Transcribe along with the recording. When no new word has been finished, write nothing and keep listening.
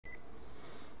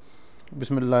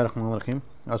Bismillahirrahmanirrahim.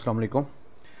 Assalamu alaikum.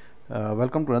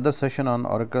 Welcome to another session on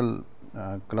Oracle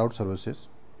Cloud Services.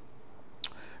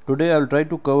 Today I will try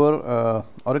to cover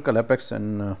Oracle Apex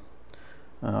and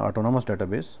autonomous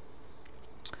database.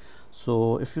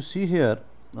 So if you see here,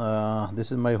 this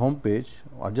is my home page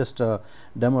or just a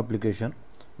demo application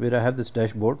where I have this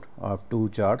dashboard of 2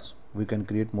 charts. We can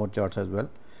create more charts as well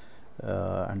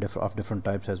and of different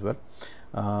types as well.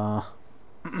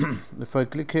 If I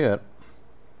click here,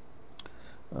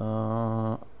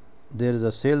 there is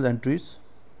a sales entries.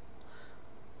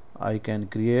 I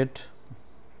had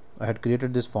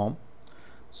created this form,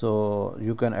 so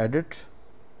you can edit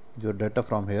your data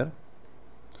from here,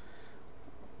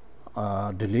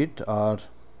 delete, or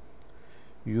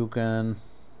you can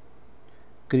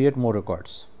create more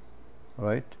records,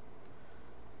 right?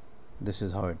 This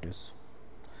is how it is.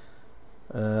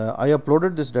 I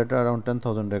uploaded this data, around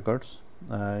 10,000 records,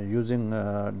 using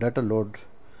data load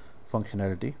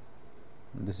functionality.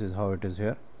 This is how it is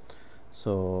here.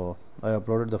 So I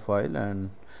uploaded the file,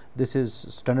 and this is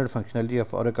standard functionality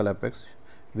of Oracle Apex,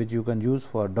 which you can use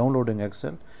for downloading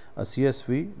Excel, a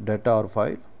CSV data or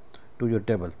file to your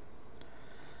table.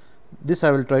 This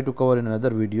I will try to cover in another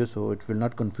video, so it will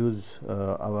not confuse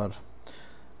our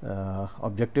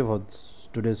objective of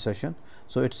today's session.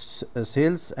 So it's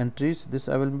sales entries. This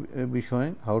I will be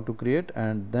showing how to create,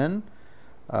 and then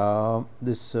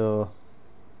this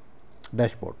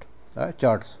dashboard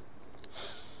charts.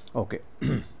 Okay.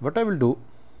 What I will do,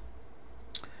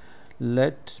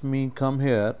 let me come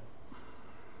here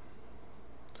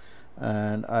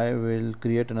and I will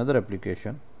create another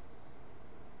application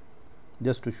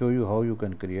just to show you how you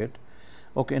can create.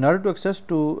 Okay, in order to access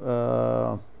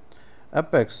to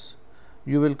Apex,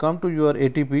 you will come to your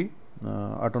ATP,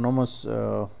 autonomous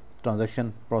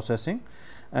transaction processing,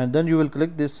 and then you will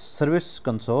click this service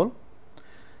console.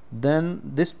 Then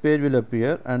this page will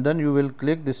appear, and then you will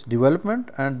click this development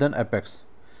and then Apex.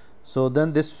 So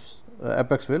then this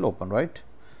Apex will open, right?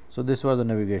 So this was the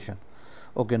navigation.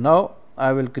 Okay, now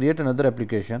I will create another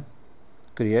application.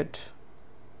 Create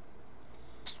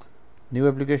new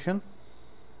application,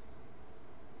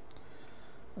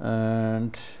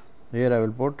 and here I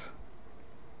will put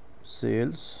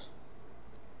sales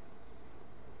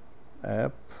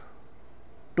app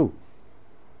 2.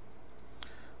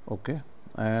 Okay,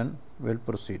 and we'll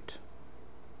proceed.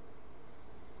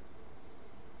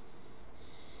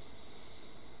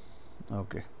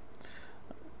 Okay,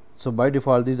 so by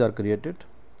default these are created.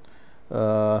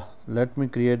 Let me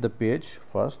create the page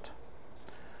first,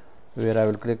 where I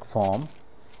will click form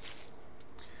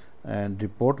and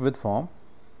report with form,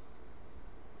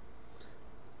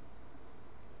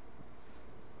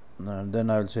 and then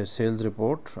I will say sales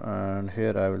report, and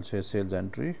here I will say sales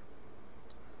entry.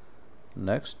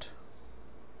 Next,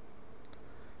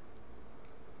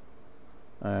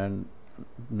 and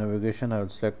navigation I will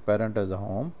select parent as a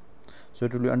home, so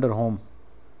it will be under home,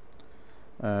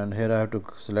 and here I have to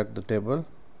select the table.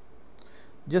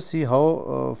 Just see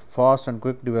how fast and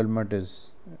quick development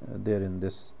is there in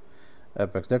this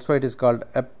Apex. That's why it is called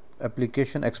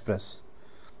Application Express,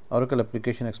 Oracle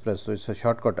Application Express. So it's a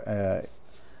shortcut,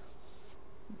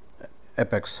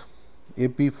 Apex.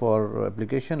 AP for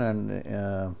application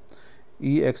and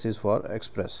EX is for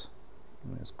express.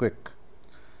 It's quick.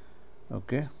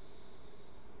 Okay,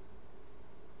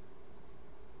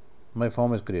 my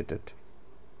form is created.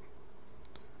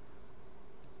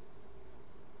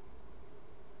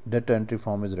 Data entry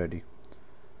form is ready.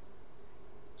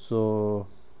 So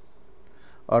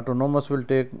autonomous will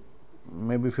take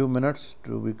maybe few minutes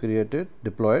to be created,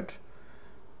 deployed.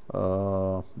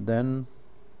 Then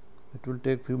it will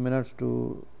take few minutes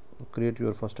to create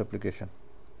your first application.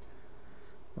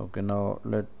 Okay, now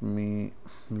let me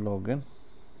log in.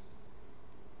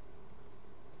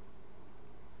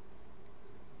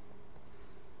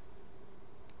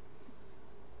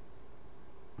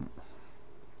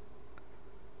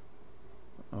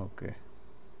 Okay,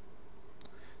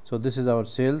 so this is our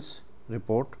sales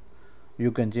report.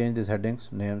 You can change these headings,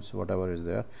 names, whatever is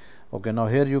there. Okay, now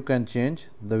here you can change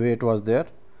the way it was there,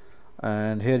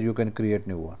 and here you can create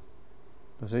new one.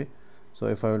 You see, so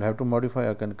if I will have to modify,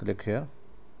 I can click here.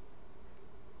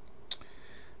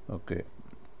 Okay,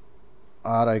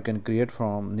 or I can create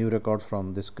from new records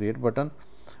from this create button.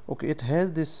 Okay, it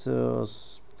has this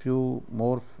few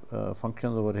more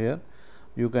functions over here.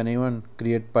 You can even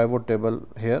create pivot table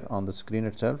here on the screen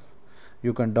itself.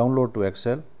 You can download to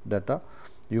Excel data.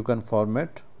 You can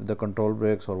format the control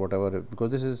breaks or whatever, because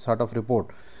this is sort of report,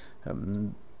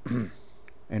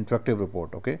 interactive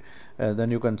report. Okay,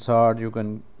 then you can sort, you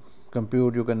can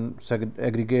compute, you can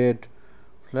aggregate,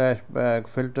 flashback,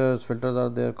 filters are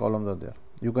there, columns are there.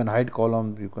 You can hide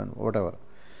columns, you can whatever.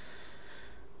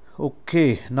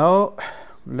 Okay, now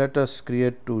let us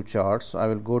create two charts. I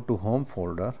will go to home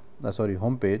folder,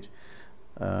 home page,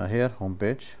 here home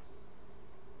page,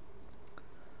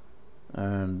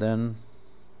 and then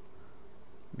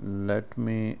let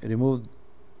me remove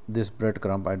this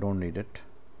breadcrumb. I don't need it.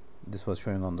 This was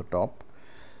showing on the top,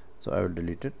 so I will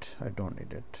delete it. I don't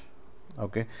need it.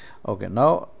 Okay,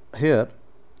 now here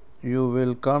you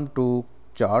will come to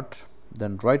chart,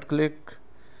 then right click,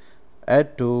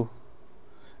 add to,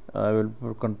 I will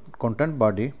put content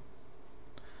body.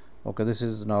 Okay, this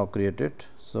is now created.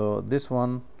 So this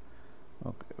one,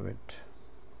 okay, wait,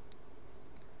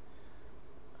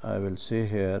 I will say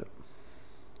here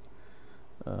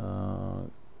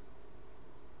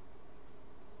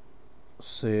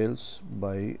sales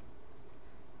by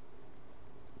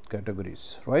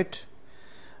categories, right?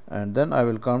 And then I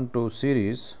will come to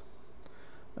series,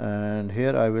 and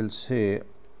here I will say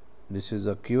this is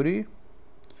a query,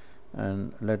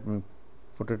 and let me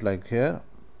put it like here,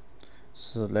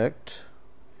 select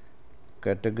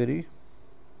category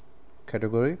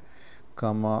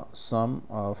comma sum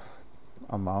of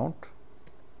amount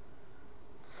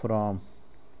from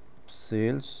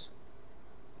sales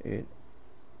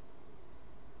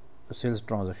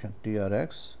transaction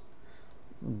TRX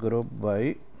group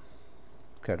by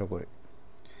category.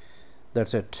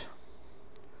 That's it.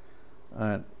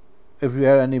 And if you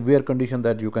have any where condition,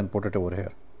 that you can put it over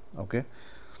here. Okay,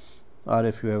 or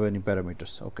if you have any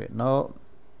parameters. Okay, now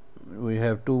we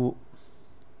have two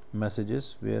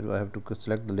messages where I have to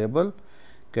select the label,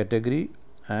 category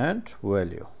and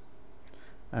value,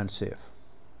 and save.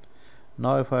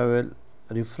 Now if I will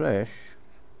refresh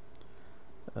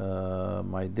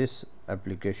my this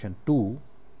application 2,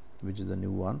 which is the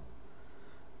new one,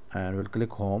 and will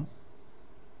click home,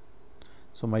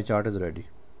 so my chart is ready.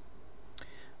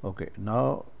 Okay,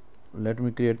 now let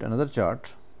me create another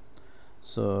chart.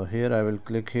 So here I will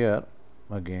click here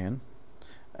again,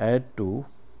 add to,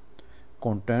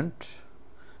 content,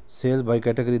 sales by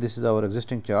category. This is our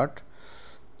existing chart,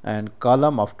 and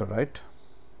column after, right?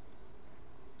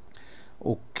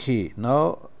 Okay,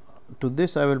 now to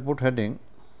this I will put heading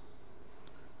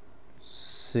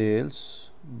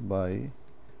sales by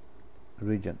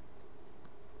region.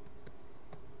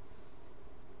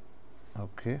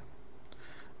 Okay,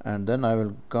 and then I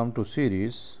will come to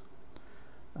series,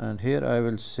 and here I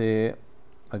will say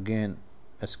again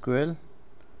SQL,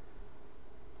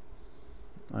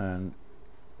 and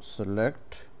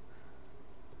select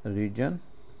region,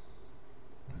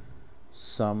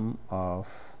 sum of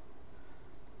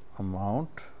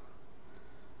amount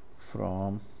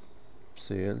from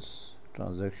sales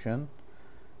transaction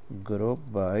group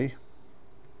by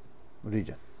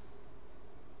region.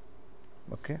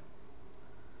 Okay,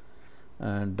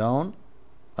 and down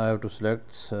I have to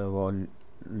select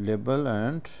label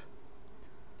and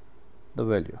the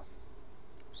value,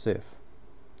 save.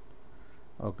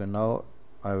 Okay, now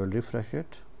I will refresh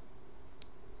it.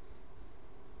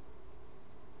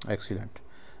 Excellent.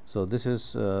 So this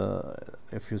is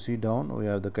if you see down, we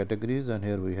have the categories, and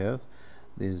here we have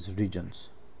these regions.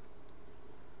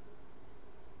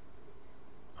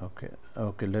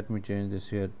 Okay, let me change this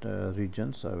here,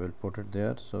 regions. I will put it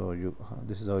there. So you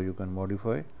this is how you can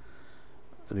modify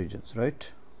regions,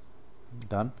 right?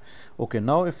 Done. Okay,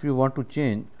 now if you want to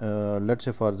change, let's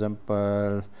say for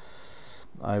example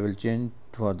I will change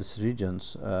for this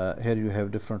regions. Here you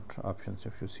have different options.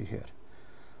 If you see here,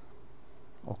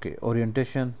 okay,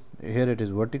 orientation, here it is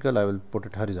vertical, I will put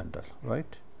it horizontal,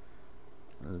 right?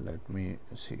 Let me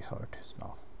see how it is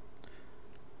now.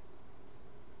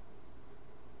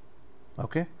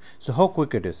 Okay, so how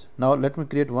quick it is. Now let me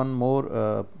create one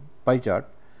more pie chart,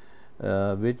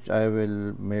 which I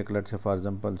will make, let's say for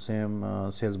example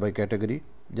same sales by category,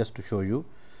 just to show you.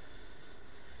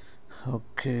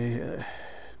 Okay,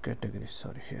 category,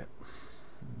 sorry, here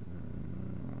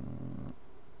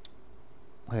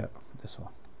here this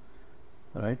one,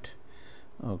 right?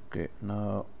 Okay,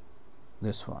 now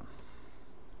this one.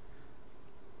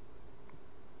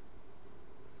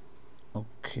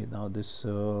 Okay, now this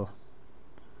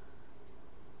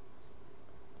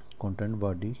content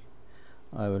body,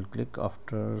 I will click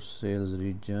after sales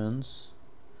regions,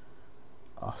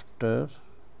 after,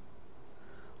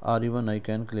 or even I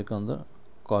can click on the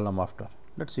column after.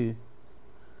 Let's see,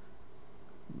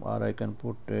 or I can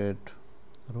put it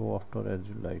row after, as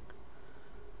you like.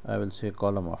 I will say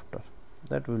column after.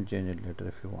 That will change it later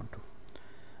if you want to.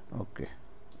 Okay,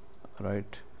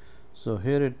 right. So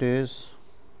here it is.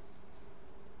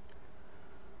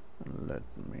 Let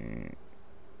me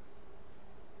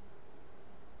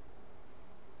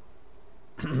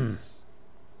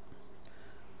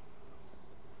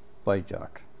pie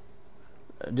chart.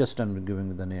 Just I'm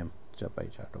giving the name, it's a pie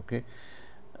chart.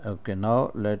 Okay,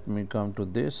 now let me come to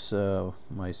this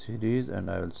my series, and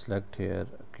I will select here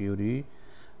query,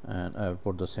 and I will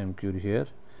put the same query here,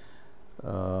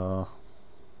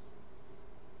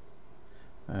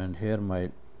 and here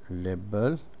my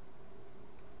label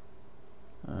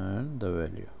and the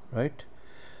value, right?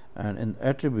 And in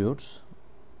attributes,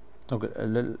 okay,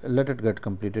 let it get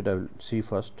completed. I will see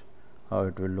first how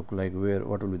it will look like,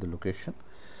 what will be the location,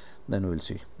 then we will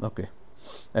see. Okay,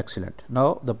 excellent.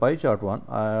 Now the pie chart one,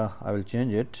 I will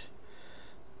change it.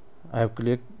 I have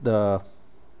clicked the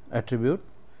attribute,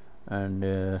 and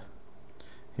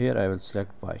here I will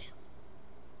select pie.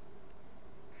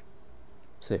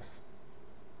 Save.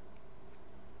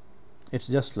 It's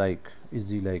just like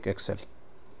easy like Excel.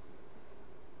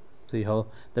 See how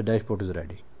the dashboard is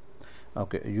ready.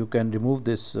 Okay, you can remove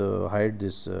this, hide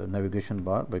this navigation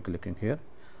bar by clicking here.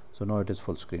 So now it is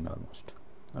full screen almost.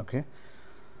 Okay,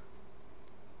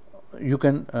 you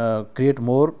can create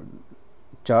more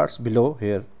charts below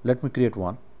here. Let me create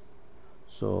one.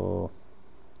 So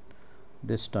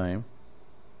this time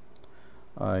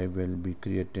I will be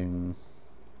creating,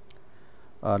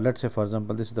 let's say for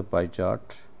example this is the pie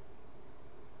chart,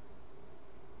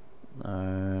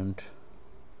 and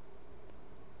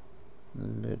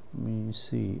let me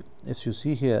see. If you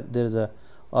see here, there is a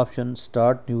option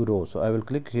start new row, so I will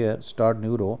click here start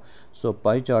new row, so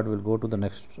pie chart will go to the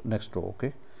next row.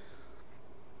 Okay,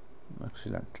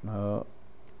 excellent. Now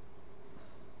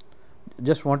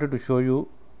just wanted to show you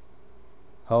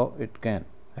how it can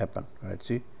happen, right?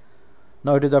 See,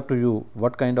 now it is up to you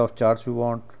what kind of charts you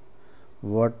want,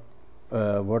 what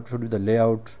should be the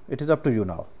layout. It is up to you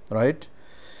now, right?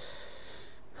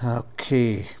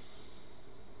 Okay,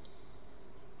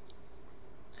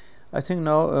 I think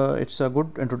now it's a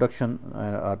good introduction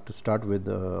to start with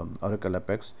Oracle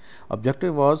Apex.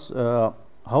 Objective was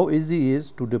how easy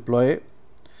is to deploy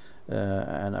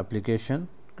an application.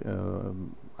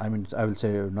 I mean, I will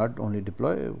say not only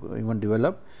deploy, even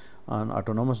develop an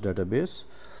autonomous database,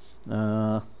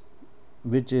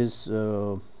 which is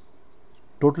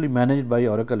totally managed by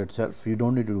Oracle itself. You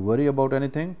don't need to worry about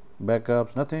anything,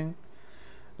 backups, nothing.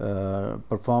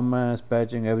 Performance,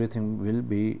 patching, everything will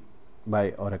be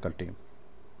by Oracle team,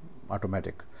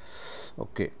 automatic.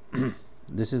 Okay,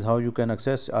 this is how you can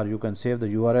access, or you can save the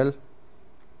URL,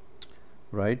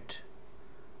 right?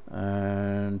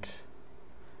 And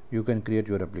you can create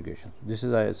your application. This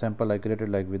is a sample I created,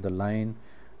 like with the line.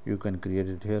 You can create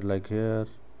it here, like here,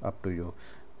 up to you.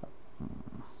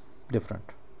 Different,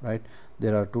 right?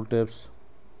 There are tooltips,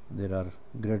 there are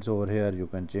grids over here. You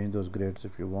can change those grids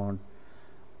if you want,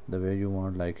 the way you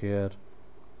want, like here.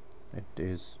 It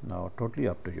is now totally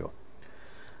up to you,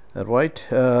 right?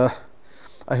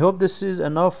 I hope this is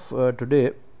enough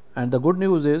today. And the good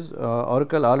news is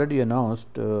Oracle already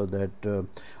announced that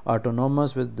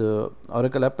autonomous with the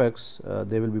Oracle Apex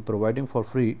they will be providing for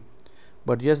free,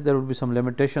 but yes, there will be some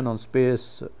limitation on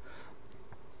space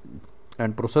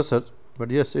and processors,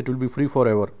 but yes, it will be free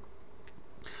forever.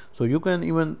 So you can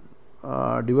even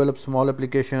develop small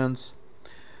applications.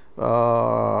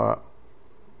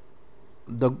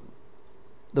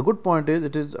 The good point is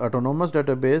it is autonomous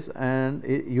database, and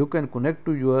you can connect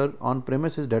to your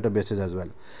on-premises databases as well.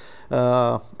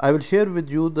 I will share with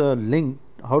you the link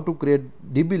how to create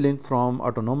DB link from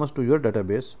autonomous to your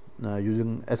database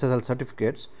using SSL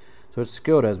certificates, so it's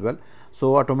secure as well.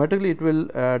 So automatically it will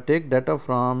take data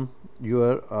from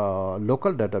your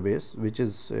local database, which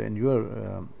is in your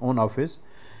own office,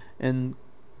 in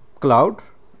cloud,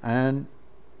 and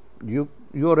you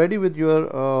are ready with your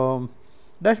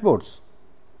dashboards.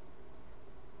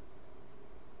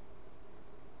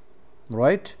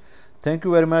 Right. Thank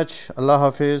you very much. Allah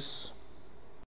Hafiz.